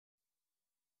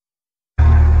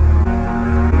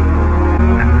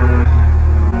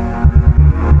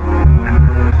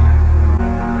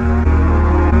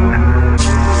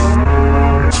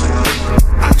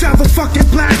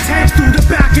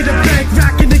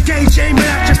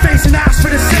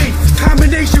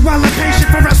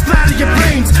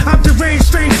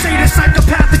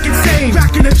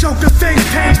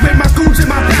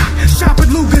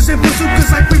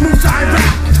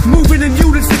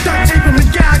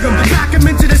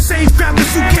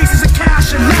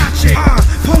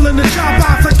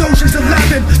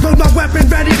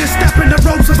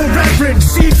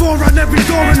4 on every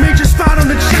door and major spot on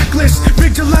the checklist.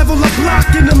 Rigged to level a block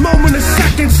in a moment of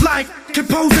seconds, like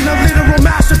composing a literal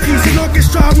masterpiece. An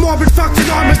orchestra of morbid fucks and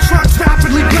armored trucks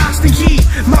rapidly blasting heat.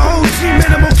 My own team,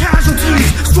 minimal casualties.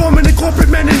 Storming the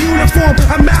corporate men in uniform,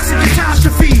 a massive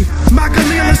catastrophe. My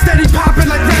Guerilla steady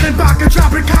popping like Redenbacher,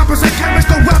 dropping coppers like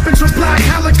chemical weapons from black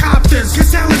helicopters.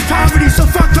 Cause hell is poverty, so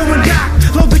fuck going back.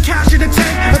 Load the cash in the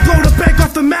tank and blow the bank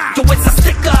off the map. Yo, it's a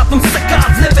stick up, I'm sick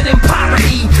of living in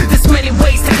poverty. There's many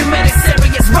ways to commit a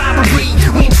serious robbery.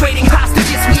 We ain't trading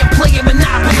hostages, we ain't playing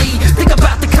Monopoly. Think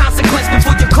about the consequence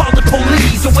before you call the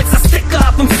police. Yo, it's a stick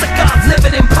up, I'm sick of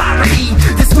living in poverty.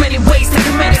 There's many ways to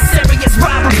commit a serious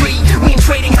robbery. We ain't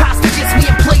trading hostages, we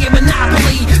ain't playing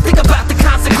Monopoly. Think about the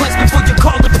consequence before you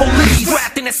call the police.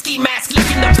 Wrapped in a ski mask,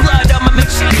 licking the blood on my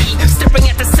machete. Staring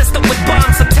at the system with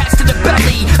bombs attached to the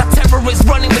belly. A terrorist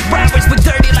running with robbers with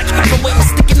dirty like heroin.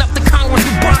 Sticking up the Congress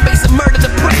with Bombays and murder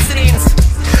the presidents.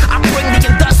 I bring the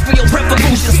industrial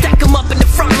revolution. Stack them up in the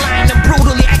front line and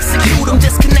brutally execute them.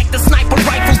 Disconnect the sniper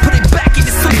rifle, put it back in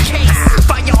the suitcase.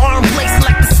 Firearm blazing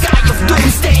like the sky of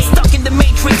doomsday. Stuck in the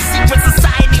matrix, secret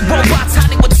society. Robots,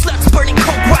 Hollywood sluts, burning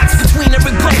coke rocks between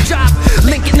every blowjob.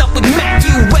 Linking up with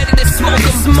Matthew, ready to smoke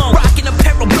them. Rocking a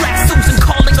pair of black suits and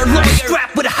calling her lawyer.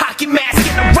 Strapped with a hockey mask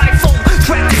and a rifle.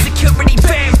 Trapped the security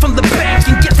van from the bank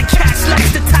and get the cash,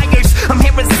 slash the tires. I'm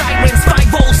hearing sirens,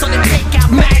 5 volts on the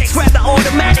takeout Maddox. Grab the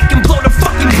automatic and blow the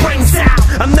fucking brains out.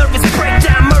 I'm nervous,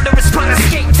 breakdown, murderers trying to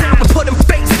escape town. We put them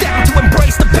face down to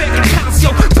embrace the bank accounts.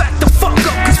 Yo, back the fuck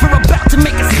up, cause we're about to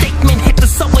make a statement. Hit the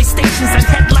subway stations and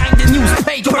headline the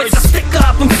newspapers. A stick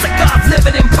up, I'm sick of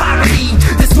living in poverty.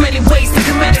 There's many ways to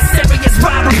commit a serious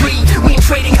robbery. We ain't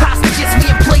trading hostages, we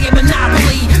ain't playing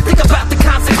Monopoly. Think about the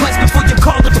consequence before you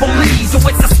call the police. Yo,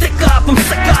 it's a stick up, I'm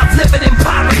sick of living in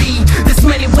poverty. There's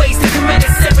many ways to commit a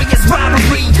serious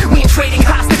robbery. We ain't trading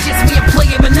hostages, we ain't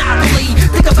playing Monopoly.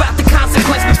 Think about the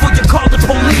consequence before you call the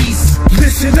police.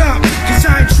 Listen up, cause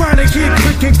I ain't trying to get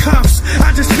quick in cuffs.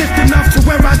 I just sniffed enough to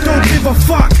where I don't give a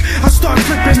fuck. I start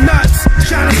flipping nuts,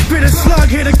 trying to spit a slug,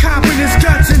 hit a cop in his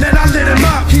guts, and then I lit him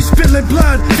up. He's spilling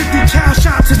blood, 50 cal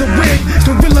shot to the wig.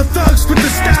 Guerilla thugs with the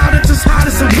style that's as hot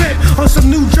as a whip. On some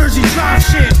New Jersey drive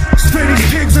shit. Spray these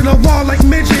pigs on the wall like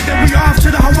midget, then we off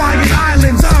to the